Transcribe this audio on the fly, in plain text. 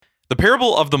The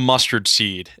parable of the mustard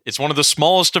seed. It's one of the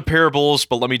smallest of parables,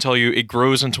 but let me tell you, it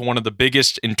grows into one of the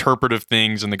biggest interpretive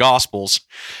things in the Gospels.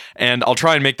 And I'll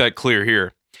try and make that clear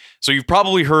here. So you've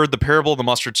probably heard the parable of the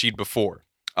mustard seed before.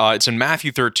 It's in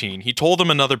Matthew 13. He told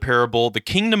them another parable. The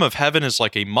kingdom of heaven is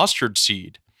like a mustard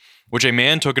seed, which a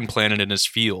man took and planted in his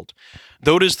field.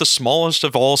 Though it is the smallest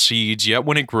of all seeds, yet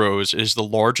when it grows, it is the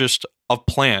largest of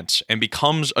plants and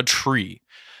becomes a tree,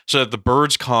 so that the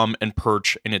birds come and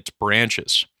perch in its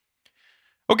branches.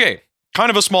 Okay, kind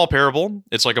of a small parable.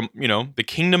 It's like the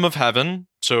kingdom of heaven.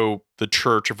 So the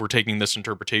church, if we're taking this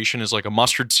interpretation, is like a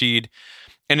mustard seed,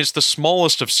 and it's the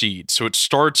smallest of seeds. So it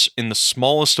starts in the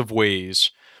smallest of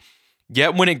ways.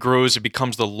 Yet when it grows, it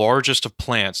becomes the largest of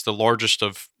plants, the largest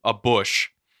of a bush,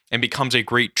 and becomes a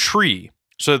great tree,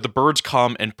 so that the birds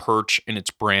come and perch in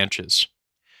its branches.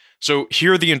 So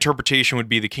here the interpretation would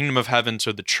be the kingdom of heaven,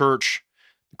 so the church,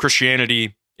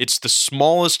 Christianity, it's the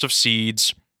smallest of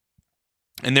seeds.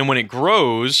 And then when it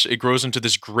grows into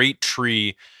this great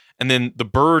tree, and then the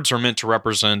birds are meant to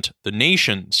represent the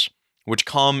nations, which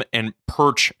come and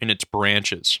perch in its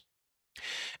branches.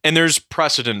 And there's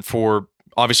precedent for,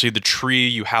 obviously, the tree.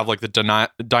 You have like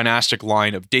the dynastic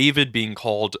line of David being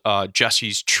called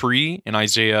Jesse's tree in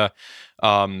Isaiah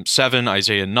 7,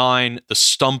 Isaiah 9, the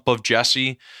stump of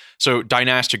Jesse. So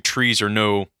dynastic trees are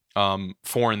no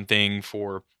foreign thing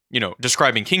for,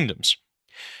 describing kingdoms.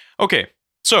 Okay,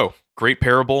 so great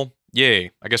parable. Yay.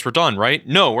 I guess we're done, right?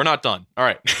 No, we're not done. All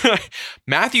right.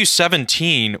 Matthew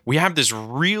 17, we have this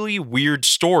really weird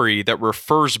story that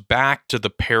refers back to the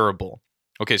parable.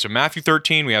 Okay, so Matthew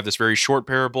 13, we have this very short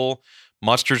parable.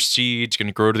 Mustard seed's going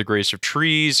to grow to the grace of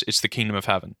trees. It's the kingdom of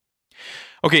heaven.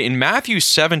 Okay, in Matthew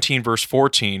 17, verse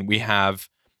 14, we have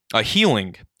a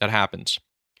healing that happens.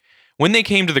 When they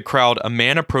came to the crowd, a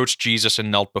man approached Jesus and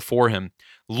knelt before him.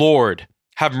 "Lord,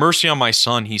 have mercy on my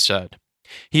son," he said.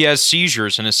 "He has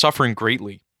seizures and is suffering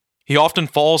greatly. He often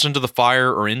falls into the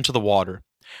fire or into the water.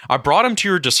 I brought him to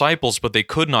your disciples, but they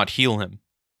could not heal him."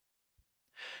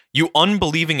 "You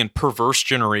unbelieving and perverse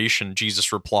generation,"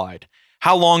 Jesus replied,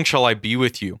 "how long shall I be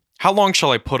with you? How long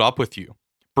shall I put up with you?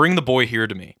 Bring the boy here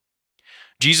to me."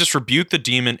 Jesus rebuked the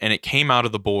demon, and it came out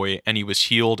of the boy, and he was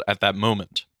healed at that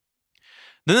moment.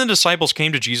 Then the disciples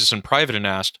came to Jesus in private and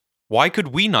asked, "Why could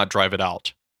we not drive it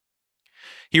out?"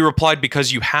 He replied,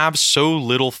 "Because you have so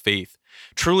little faith.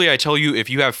 Truly, I tell you, if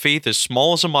you have faith as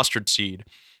small as a mustard seed,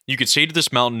 you could say to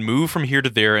this mountain, 'Move from here to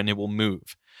there,' and it will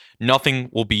move. Nothing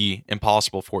will be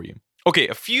impossible for you." Okay,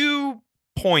 a few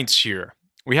points here.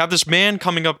 We have this man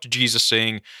coming up to Jesus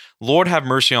saying, "Lord, have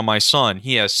mercy on my son.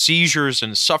 He has seizures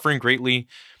and is suffering greatly.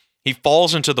 He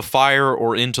falls into the fire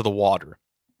or into the water.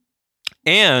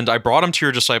 And I brought him to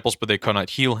your disciples, but they could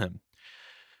not heal him."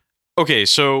 Okay,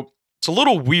 so it's a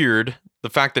little weird, the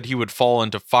fact that he would fall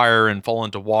into fire and fall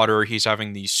into water. He's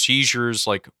having these seizures,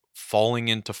 like falling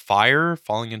into fire,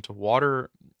 falling into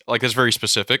water. Like, that's very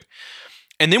specific.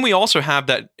 And then we also have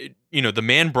that, the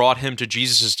man brought him to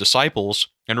Jesus' disciples.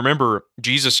 And remember,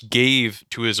 Jesus gave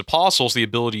to his apostles the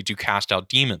ability to cast out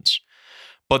demons.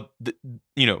 But,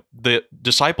 the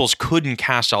disciples couldn't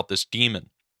cast out this demon.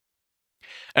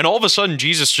 And all of a sudden,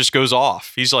 Jesus just goes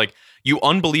off. He's like, "You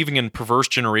unbelieving and perverse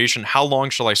generation, how long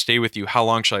shall I stay with you? How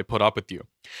long shall I put up with you?"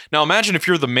 Now imagine if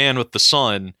you're the man with the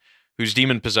son who's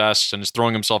demon-possessed and is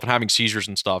throwing himself and having seizures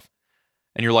and stuff,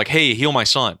 and you're like, "Hey, heal my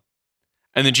son."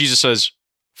 And then Jesus says,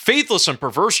 "Faithless and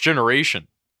perverse generation."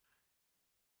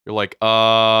 You're like,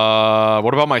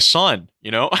 what about my son?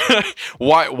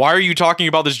 Why are you talking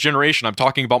about this generation? I'm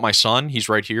talking about my son. He's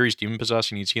right here. He's demon-possessed.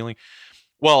 He needs healing.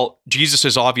 Well, Jesus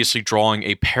is obviously drawing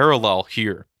a parallel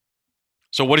here.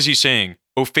 So what is he saying?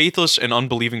 "O faithless and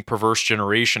unbelieving perverse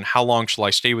generation, how long shall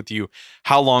I stay with you?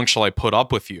 How long shall I put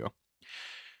up with you?"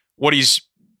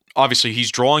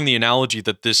 He's drawing the analogy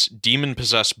that this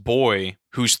demon-possessed boy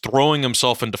who's throwing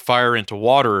himself into fire, into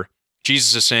water,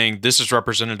 Jesus is saying this is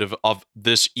representative of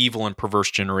this evil and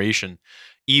perverse generation.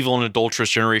 Evil and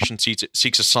adulterous generation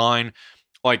seeks a sign.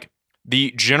 Like,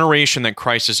 the generation that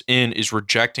Christ is in is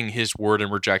rejecting his word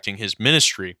and rejecting his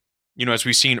ministry. As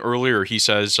we've seen earlier, he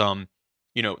says,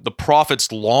 the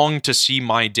prophets longed to see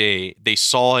my day. They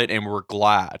saw it and were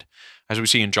glad, as we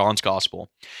see in John's gospel.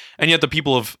 And yet the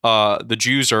people of the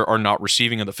Jews are not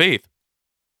receiving of the faith,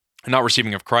 and not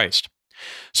receiving of Christ.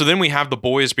 So then we have the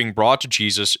boy is being brought to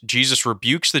Jesus. Jesus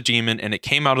rebukes the demon, and it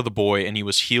came out of the boy, and he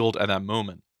was healed at that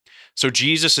moment. So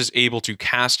Jesus is able to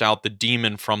cast out the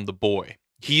demon from the boy.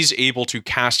 He's able to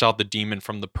cast out the demon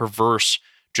from the perverse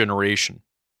generation.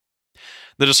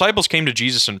 The disciples came to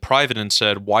Jesus in private and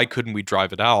said, "Why couldn't we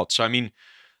drive it out?" So, the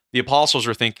apostles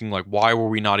are thinking, like, why were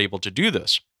we not able to do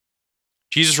this?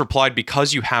 Jesus replied,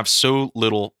 "Because you have so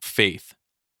little faith.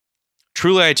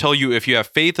 Truly I tell you, if you have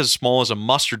faith as small as a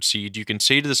mustard seed, you can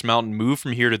say to this mountain, 'Move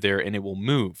from here to there,' and it will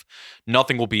move.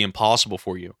 Nothing will be impossible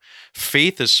for you."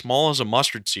 Faith as small as a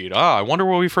mustard seed. I wonder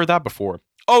where we've heard that before.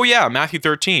 Oh yeah, Matthew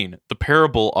 13, the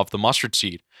parable of the mustard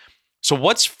seed. So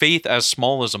what's faith as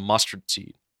small as a mustard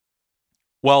seed?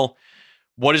 Well,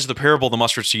 what is the parable of the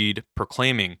mustard seed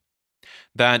proclaiming?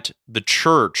 That the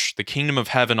church, the kingdom of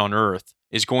heaven on earth,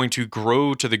 is going to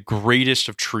grow to the greatest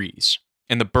of trees.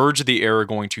 And the birds of the air are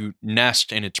going to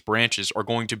nest in its branches, are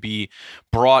going to be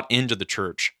brought into the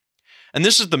church. And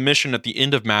this is the mission at the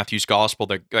end of Matthew's gospel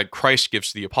that Christ gives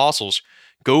to the apostles.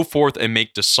 Go forth and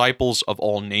make disciples of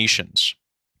all nations,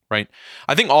 right?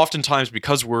 I think oftentimes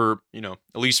because we're, at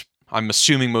least I'm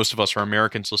assuming most of us are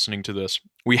Americans listening to this,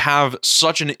 we have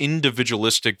such an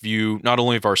individualistic view, not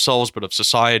only of ourselves, but of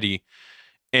society.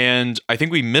 And I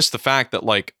think we miss the fact that,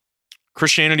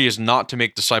 Christianity is not to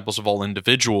make disciples of all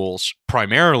individuals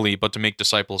primarily, but to make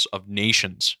disciples of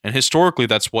nations. And historically,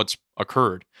 that's what's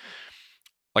occurred.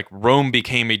 Rome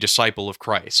became a disciple of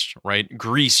Christ, right?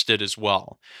 Greece did as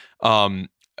well.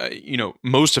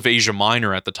 Most of Asia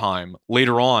Minor at the time.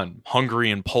 Later on,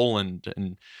 Hungary and Poland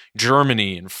and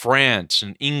Germany and France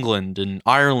and England and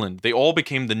Ireland,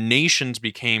 the nations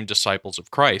became disciples of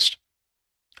Christ.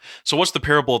 So what's the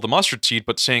parable of the mustard seed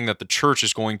but saying that the church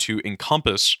is going to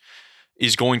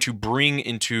bring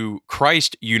into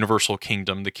Christ's universal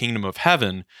kingdom, the kingdom of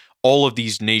heaven, all of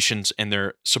these nations and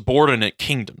their subordinate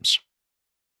kingdoms.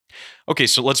 Okay,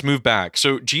 so let's move back.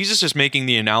 So Jesus is making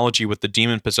the analogy with the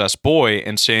demon-possessed boy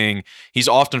and saying he's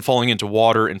often falling into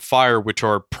water and fire, which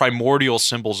are primordial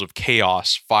symbols of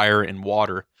chaos, fire and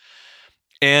water.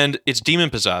 And it's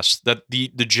demon-possessed, that the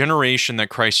generation that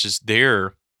Christ is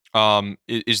there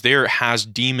has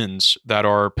demons that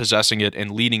are possessing it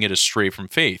and leading it astray from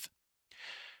faith.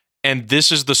 And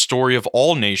this is the story of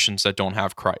all nations that don't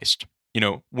have Christ.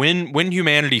 When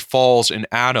humanity falls in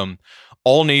Adam,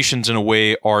 all nations in a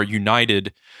way are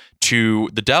united to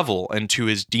the devil and to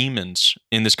his demons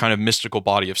in this kind of mystical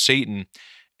body of Satan.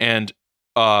 And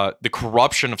the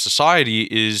corruption of society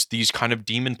is these kind of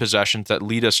demon possessions that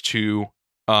lead us to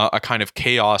a kind of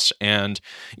chaos and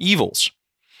evils.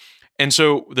 And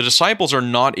so the disciples are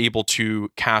not able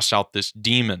to cast out this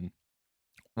demon.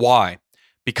 Why?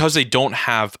 Because they don't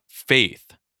have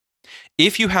faith.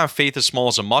 If you have faith as small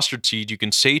as a mustard seed, you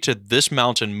can say to this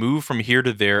mountain, "Move from here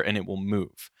to there," and it will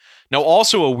move. Now,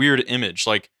 also a weird image,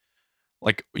 like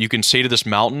you can say to this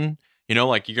mountain,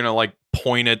 you're gonna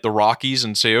point at the Rockies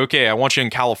and say, "Okay, I want you in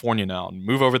California now, and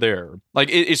move over there."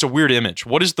 It's a weird image.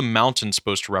 What is the mountain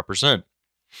supposed to represent?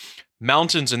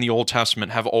 Mountains in the Old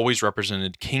Testament have always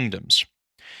represented kingdoms.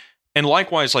 And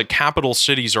likewise, capital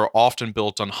cities are often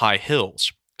built on high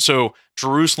hills. So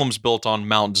Jerusalem's built on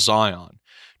Mount Zion,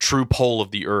 true pole of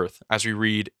the earth, as we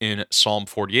read in Psalm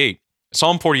 48.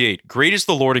 Psalm 48, "Great is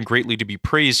the Lord and greatly to be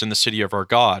praised in the city of our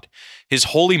God. His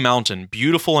holy mountain,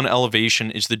 beautiful in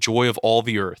elevation, is the joy of all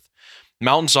the earth.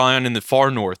 Mount Zion in the far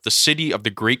north, the city of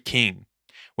the great king.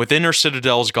 Within her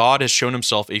citadels, God has shown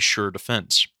himself a sure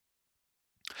defense."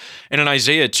 And in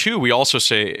Isaiah 2,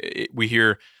 we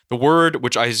hear the word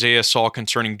which Isaiah saw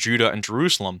concerning Judah and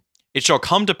Jerusalem. "It shall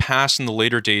come to pass in the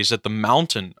later days that the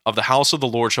mountain of the house of the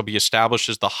Lord shall be established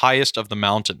as the highest of the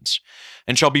mountains,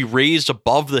 and shall be raised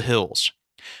above the hills.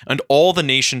 And all the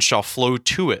nations shall flow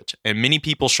to it, and many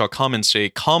people shall come and say,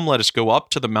 'Come, let us go up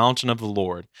to the mountain of the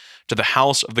Lord, to the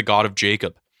house of the God of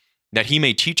Jacob, that he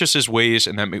may teach us his ways,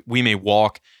 and that we may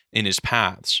walk in his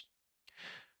paths.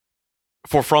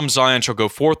 For from Zion shall go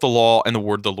forth the law and the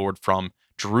word of the Lord from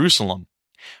Jerusalem."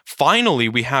 Finally,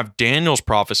 we have Daniel's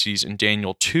prophecies in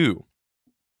Daniel 2.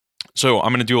 So I'm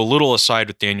going to do a little aside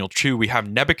with Daniel 2. We have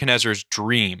Nebuchadnezzar's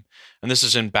dream, and this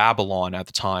is in Babylon at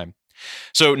the time.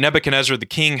 So Nebuchadnezzar, the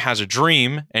king, has a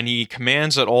dream, and he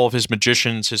commands that all of his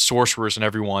magicians, his sorcerers, and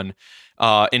everyone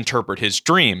interpret his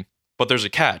dream. But there's a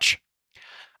catch.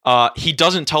 He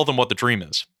doesn't tell them what the dream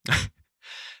is.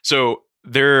 So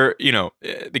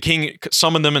the king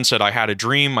summoned them and said, "I had a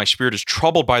dream. My spirit is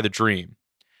troubled by the dream."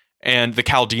 And the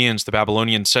Chaldeans, the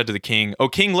Babylonians, said to the king, "O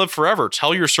king, live forever.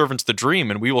 Tell your servants the dream,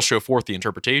 and we will show forth the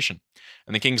interpretation."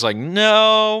 And the king's like,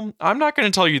 "No, I'm not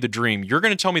going to tell you the dream. You're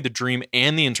going to tell me the dream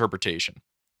and the interpretation.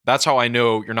 That's how I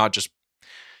know you're not just,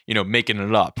 making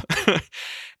it up."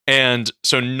 And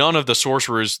so none of the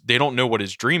sorcerers, they don't know what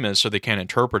his dream is, so they can't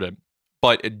interpret it.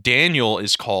 But Daniel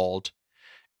is called,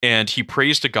 and he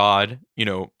prays to God,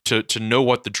 to know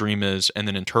what the dream is and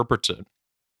then interprets it.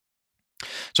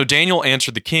 So Daniel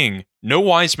answered the king, "No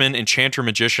wise man, enchanter,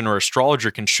 magician, or astrologer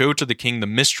can show to the king the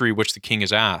mystery which the king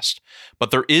has asked.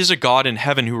 But there is a God in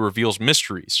heaven who reveals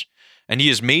mysteries. and he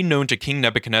has made known to King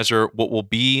Nebuchadnezzar what will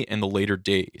be in the later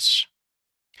days.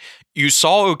 You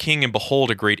saw, O king, and behold,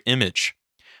 a great image.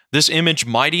 This image,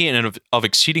 mighty and of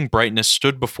exceeding brightness,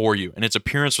 stood before you, and its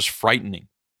appearance was frightening.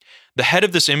 The head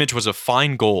of this image was of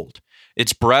fine gold,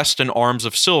 its breast and arms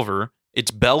of silver,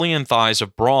 its belly and thighs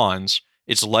of bronze,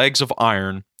 its legs of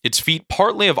iron, its feet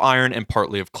partly of iron and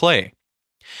partly of clay.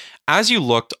 As you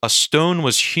looked, a stone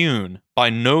was hewn by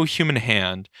no human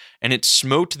hand, and it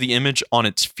smote the image on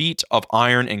its feet of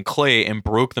iron and clay and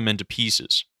broke them into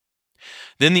pieces.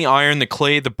 Then the iron, the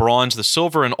clay, the bronze, the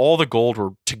silver, and all the gold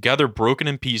were together broken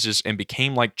in pieces and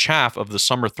became like chaff of the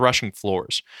summer threshing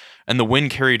floors, and the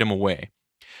wind carried them away.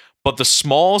 But the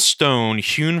small stone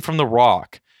hewn from the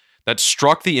rock that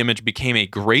struck the image became a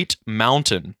great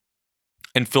mountain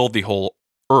and filled the whole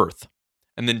earth.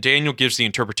 And then Daniel gives the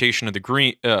interpretation of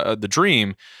the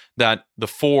dream that the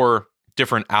four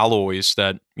different alloys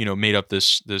that made up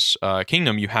this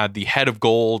kingdom. You had the head of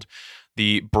gold,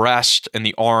 the breast and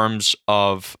the arms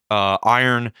of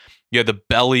iron. You had the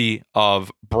belly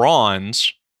of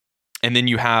bronze, and then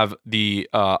you have the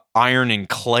iron and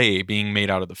clay being made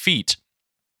out of the feet.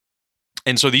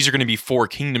 And so these are going to be four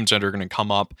kingdoms that are going to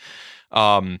come up.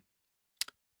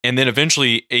 And then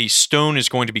eventually a stone is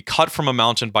going to be cut from a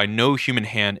mountain by no human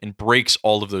hand and breaks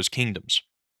all of those kingdoms.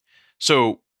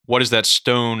 So what is that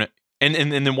stone? And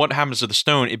then what happens to the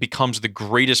stone? It becomes the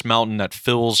greatest mountain that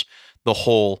fills the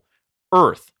whole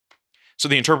earth. So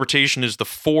the interpretation is the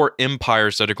four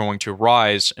empires that are going to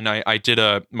rise. And I did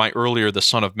my earlier, the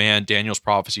Son of Man, Daniel's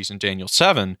prophecies in Daniel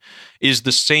 7, is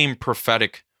the same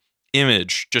prophetic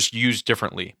image, just used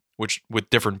differently, which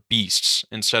with different beasts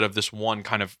instead of this one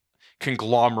kind of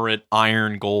conglomerate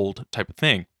iron gold type of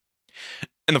thing.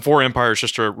 And the four empires,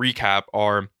 just to recap,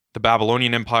 are the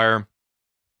Babylonian Empire,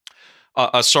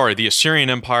 the Assyrian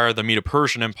Empire, the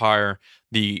Medo-Persian Empire,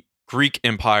 the Greek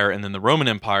Empire, and then the Roman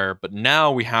Empire. But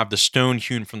now we have the stone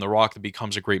hewn from the rock that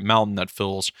becomes a great mountain that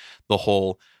fills the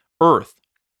whole earth.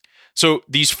 So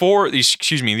these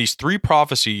three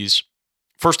prophecies,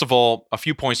 first of all, a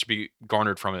few points to be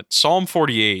garnered from it. Psalm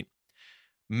 48,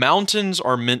 mountains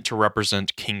are meant to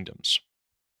represent kingdoms.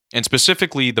 And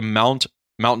specifically, the Mount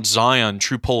Zion,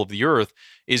 true pole of the earth,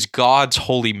 is God's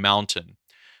holy mountain.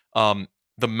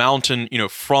 The mountain,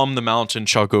 from the mountain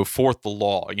shall go forth the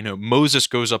law. Moses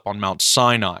goes up on Mount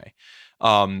Sinai.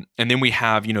 And then we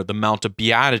have, the Mount of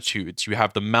Beatitudes. You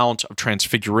have the Mount of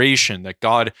Transfiguration,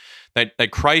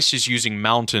 that Christ is using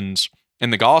mountains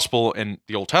in the gospel, and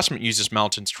the Old Testament uses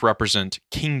mountains to represent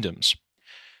kingdoms.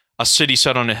 A city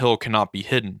set on a hill cannot be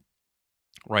hidden,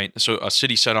 right? So a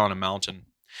city set on a mountain.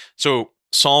 So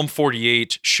Psalm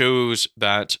 48 shows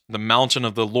that the mountain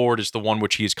of the Lord is the one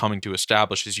which he is coming to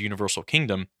establish his universal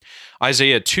kingdom.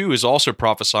 Isaiah 2 is also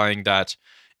prophesying that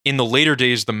in the later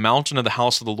days, the mountain of the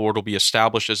house of the Lord will be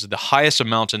established as the highest of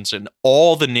mountains, and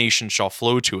all the nations shall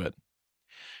flow to it.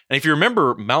 And if you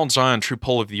remember Mount Zion, true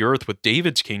pole of the earth, with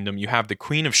David's kingdom, you have the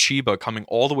Queen of Sheba coming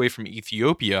all the way from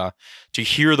Ethiopia to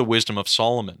hear the wisdom of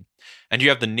Solomon. And you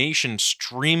have the nation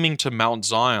streaming to Mount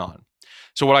Zion.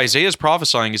 So what Isaiah is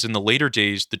prophesying is in the later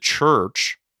days, the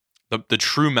church, the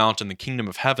true mountain, the kingdom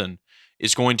of heaven,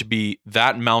 is going to be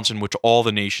that mountain which all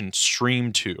the nations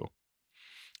stream to.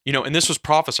 And this was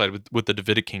prophesied with the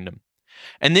Davidic kingdom.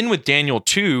 And then with Daniel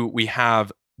 2, we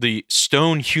have the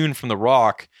stone hewn from the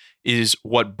rock is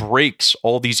what breaks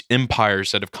all these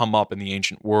empires that have come up in the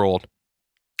ancient world.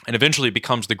 And eventually it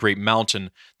becomes the great mountain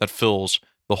that fills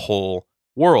the whole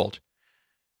world.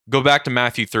 Go back to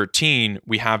Matthew 13,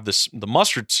 we have the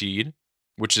mustard seed,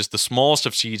 which is the smallest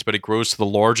of seeds, but it grows to the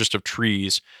largest of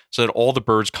trees, so that all the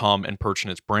birds come and perch in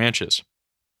its branches.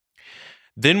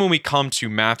 Then when we come to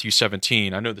Matthew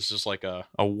 17, I know this is like a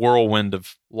whirlwind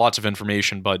of lots of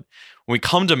information, but when we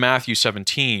come to Matthew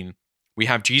 17, we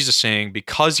have Jesus saying,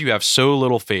 because you have so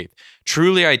little faith,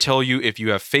 truly I tell you, if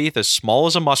you have faith as small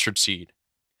as a mustard seed.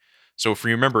 So if you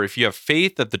remember, if you have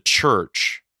faith that the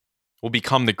church will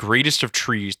become the greatest of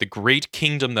trees, the great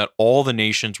kingdom that all the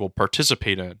nations will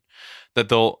participate in, that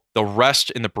they'll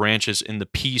rest in the branches in the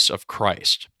peace of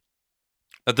Christ,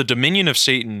 that the dominion of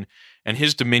Satan and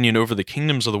his dominion over the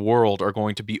kingdoms of the world are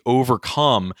going to be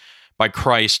overcome by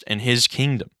Christ and his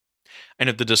kingdom. And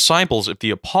if the disciples, if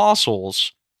the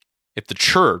apostles, if the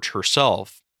church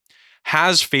herself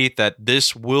has faith that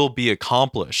this will be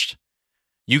accomplished,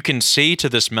 you can say to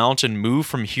this mountain, move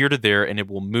from here to there, and it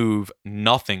will move.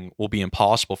 Nothing will be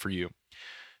impossible for you.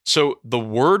 So the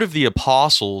word of the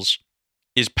apostles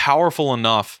is powerful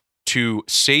enough to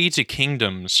say to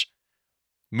kingdoms,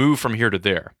 move from here to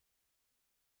there.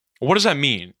 What does that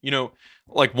mean?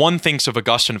 Like one thinks of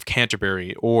Augustine of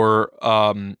Canterbury or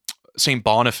St.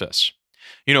 Boniface.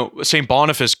 St.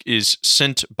 Boniface is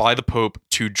sent by the Pope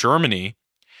to Germany,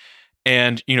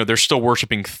 and they're still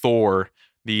worshiping Thor,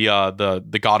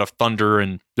 the god of thunder,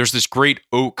 and there's this great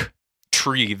oak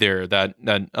tree there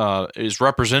that is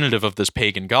representative of this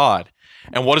pagan god.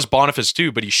 And what does Boniface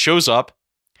do? But he shows up,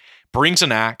 brings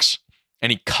an axe,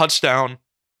 and he cuts down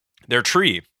their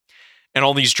tree. And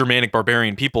all these Germanic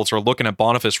barbarian peoples are looking at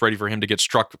Boniface, ready for him to get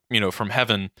struck, from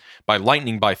heaven by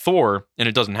lightning by Thor, and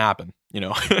it doesn't happen,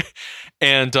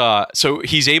 And so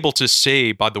he's able to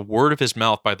say, by the word of his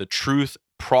mouth, by the truth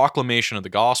proclamation of the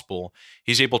gospel,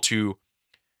 he's able to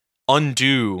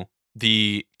undo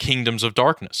the kingdoms of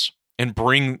darkness and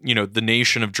bring, the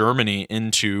nation of Germany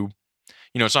into,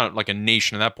 it's not like a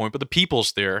nation at that point, but the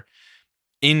peoples there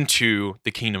into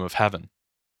the kingdom of heaven.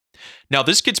 Now,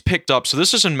 this gets picked up. So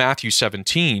this is in Matthew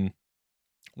 17,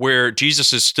 where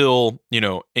Jesus is still,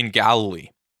 in Galilee.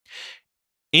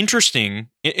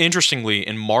 Interestingly,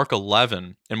 in Mark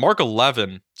 11,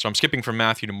 so I'm skipping from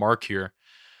Matthew to Mark here,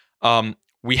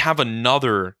 we have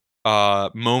another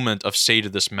moment of say to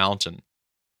this mountain.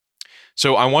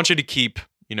 So I want you to keep,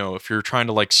 if you're trying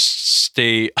to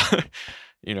stay,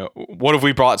 what have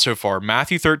we brought so far?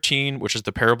 Matthew 13, which is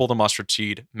the parable of the mustard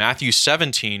seed. Matthew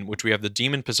 17, which we have the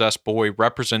demon-possessed boy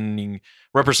representing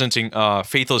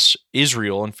faithless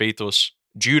Israel and faithless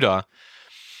Judah.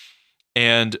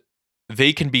 And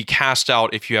they can be cast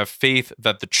out if you have faith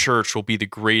that the church will be the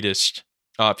greatest.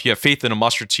 If you have faith in a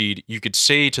mustard seed, you could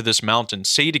say to this mountain,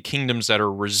 say to kingdoms that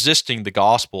are resisting the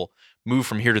gospel, move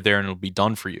from here to there and it'll be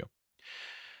done for you.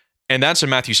 And that's in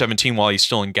Matthew 17 while he's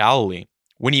still in Galilee.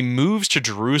 When he moves to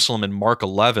Jerusalem in Mark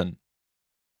 11,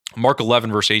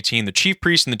 verse 18, the chief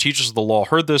priests and the teachers of the law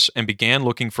heard this and began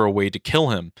looking for a way to kill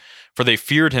him, for they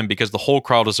feared him because the whole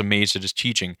crowd was amazed at his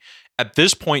teaching. At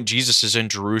this point, Jesus is in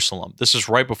Jerusalem. This is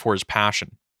right before his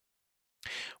passion.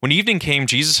 When evening came,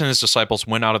 Jesus and his disciples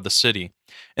went out of the city.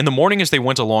 In the morning as they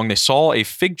went along, they saw a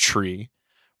fig tree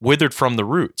withered from the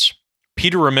roots.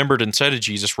 Peter remembered and said to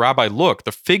Jesus, "Rabbi, look,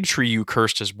 the fig tree you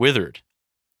cursed has withered."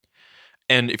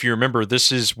 And if you remember,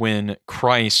 this is when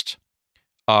Christ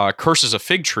curses a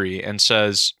fig tree and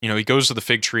says, he goes to the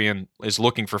fig tree and is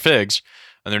looking for figs,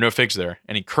 and there are no figs there,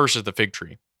 and he curses the fig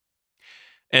tree.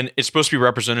 And it's supposed to be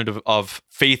representative of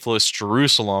faithless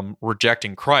Jerusalem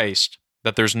rejecting Christ,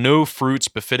 that there's no fruits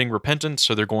befitting repentance,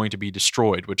 so they're going to be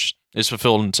destroyed, which is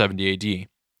fulfilled in 70 AD.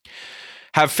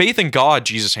 "Have faith in God,"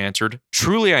 Jesus answered.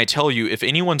 "Truly I tell you, if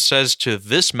anyone says to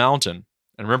this mountain,"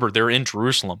 and remember, they're in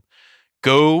Jerusalem,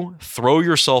 "Go, throw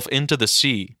yourself into the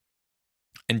sea,"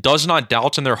 and does not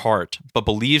doubt in their heart, but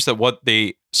believes that what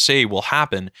they say will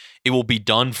happen, it will be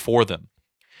done for them.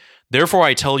 Therefore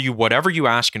I tell you, whatever you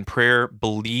ask in prayer,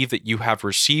 believe that you have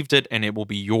received it, and it will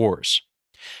be yours.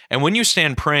 And when you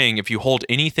stand praying, if you hold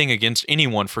anything against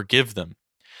anyone, forgive them,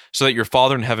 so that your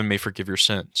Father in heaven may forgive your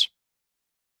sins.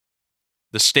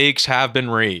 The stakes have been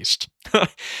raised.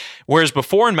 Whereas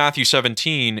before in Matthew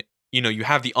 17, you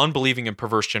have the unbelieving and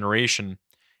perverse generation.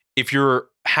 If you're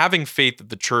having faith that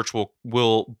the church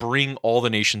will bring all the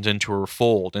nations into her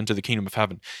fold, into the kingdom of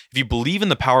heaven, if you believe in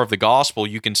the power of the gospel,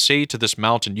 you can say to this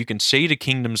mountain, you can say to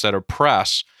kingdoms that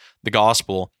oppress the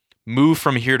gospel, move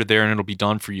from here to there and it'll be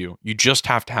done for you. You just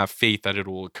have to have faith that it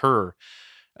will occur,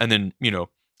 and then,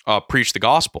 preach the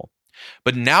gospel.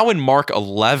 But now in Mark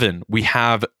 11, we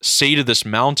have say to this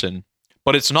mountain,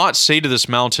 but it's not say to this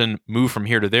mountain, move from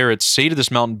here to there. It's say to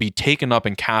this mountain, be taken up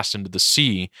and cast into the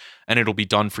sea, and it'll be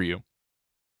done for you.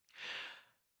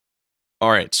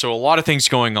 All right, so a lot of things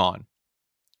going on.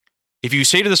 If you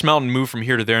say to this mountain, move from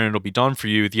here to there, and it'll be done for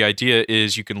you, the idea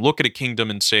is you can look at a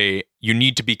kingdom and say, you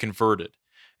need to be converted,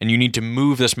 and you need to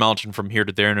move this mountain from here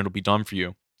to there, and it'll be done for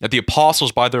you. That the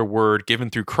apostles, by their word given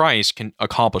through Christ, can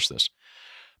accomplish this.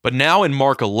 But now in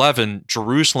Mark 11,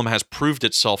 Jerusalem has proved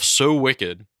itself so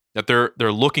wicked that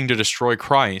they're looking to destroy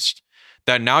Christ,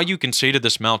 that now you can say to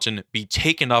this mountain, be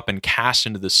taken up and cast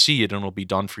into the sea, and it'll be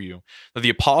done for you. Now the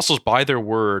apostles, by their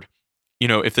word,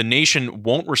 if the nation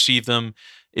won't receive them,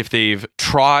 if they've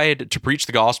tried to preach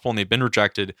the gospel and they've been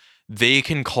rejected, they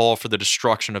can call for the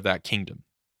destruction of that kingdom.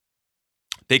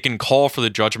 They can call for the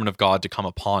judgment of God to come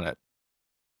upon it.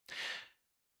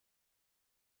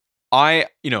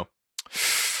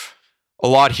 A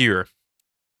lot here.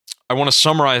 I want to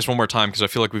summarize one more time because I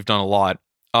feel like we've done a lot.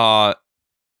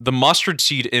 The mustard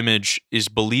seed image is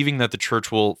believing that the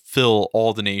church will fill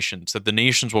all the nations, that the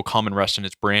nations will come and rest in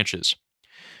its branches.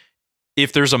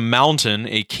 If there's a mountain,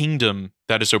 a kingdom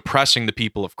that is oppressing the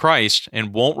people of Christ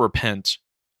and won't repent,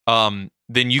 then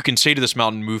you can say to this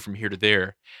mountain, move from here to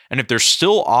there. And if they're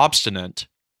still obstinate,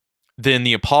 then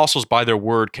the apostles, by their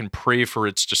word, can pray for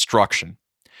its destruction.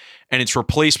 and its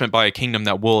replacement by a kingdom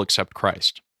that will accept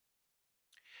Christ.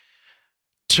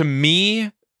 To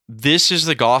me, this is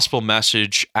the gospel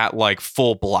message at like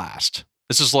full blast.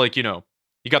 This is like, you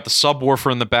got the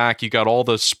subwoofer in the back, you got all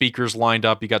the speakers lined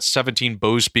up, you got 17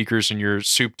 Bose speakers in your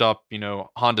souped up,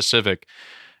 Honda Civic,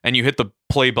 and you hit the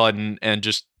play button and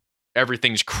just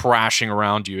everything's crashing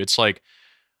around you. It's like,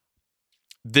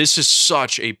 this is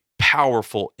such a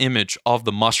powerful image of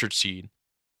the mustard seed.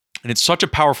 And it's such a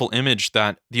powerful image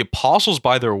that the apostles,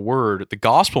 by their word, the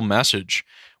gospel message,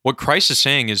 what Christ is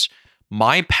saying is,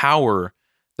 my power,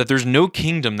 that there's no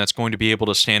kingdom that's going to be able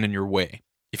to stand in your way.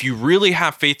 If you really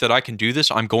have faith that I can do this,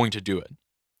 I'm going to do it.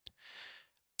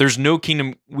 There's no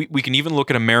kingdom. We can even look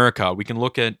at America. We can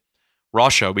look at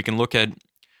Russia. We can look at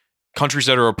countries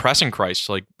that are oppressing Christ,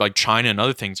 like China and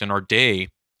other things in our day.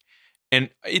 And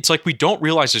it's like we don't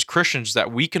realize as Christians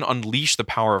that we can unleash the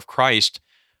power of Christ,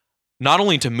 not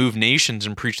only to move nations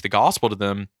and preach the gospel to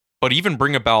them, but even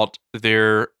bring about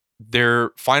their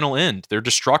final end, their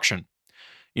destruction.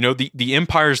 The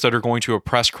empires that are going to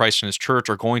oppress Christ and his church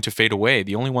are going to fade away.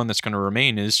 The only one that's going to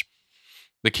remain is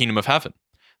the kingdom of heaven.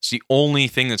 It's the only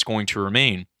thing that's going to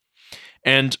remain.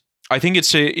 And I think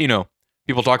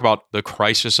people talk about the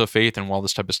crisis of faith and all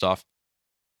this type of stuff.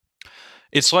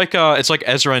 It's like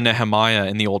Ezra and Nehemiah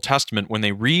in the Old Testament when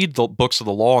they read the books of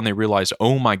the law and they realize,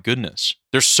 oh my goodness,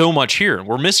 there's so much here and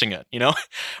we're missing it.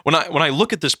 When I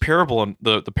look at this parable and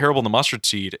the parable of the mustard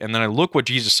seed, and then I look what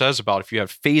Jesus says about if you have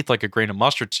faith like a grain of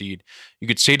mustard seed, you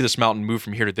could say to this mountain, move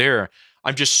from here to there.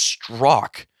 I'm just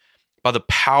struck by the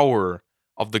power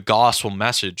of the gospel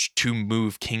message to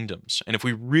move kingdoms. And if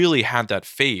we really had that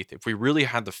faith, if we really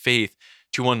had the faith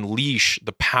to unleash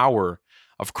the power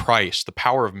of Christ, the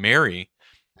power of Mary,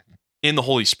 in the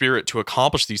Holy Spirit to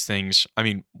accomplish these things, I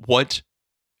mean, what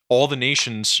all the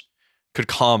nations could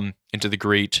come into the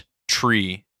great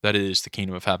tree that is the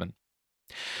kingdom of heaven.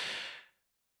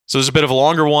 So this is a bit of a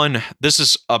longer one. This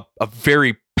is a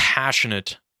very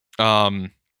passionate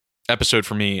episode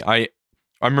for me. I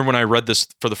remember when I read this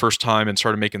for the first time and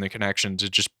started making the connections,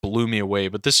 it just blew me away.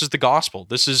 But this is the gospel.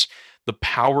 This is the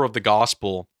power of the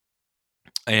gospel.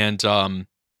 And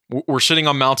we're sitting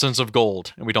on mountains of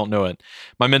gold, and we don't know it.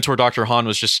 My mentor, Dr. Hahn,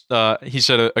 was just, he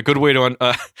said a good way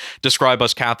to describe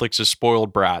us Catholics is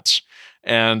spoiled brats.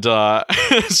 And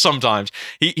sometimes,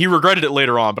 he regretted it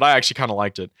later on, but I actually kind of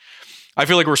liked it. I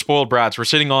feel like we're spoiled brats. We're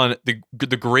sitting on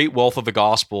the great wealth of the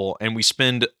gospel, and we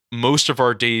spend most of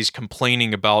our days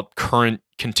complaining about current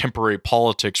contemporary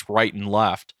politics right and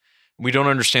left. We don't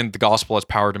understand that the gospel has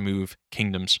power to move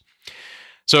kingdoms.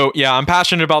 So yeah, I'm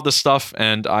passionate about this stuff,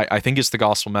 and I think it's the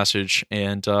gospel message,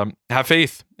 and have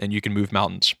faith, and you can move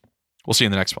mountains. We'll see you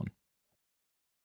in the next one.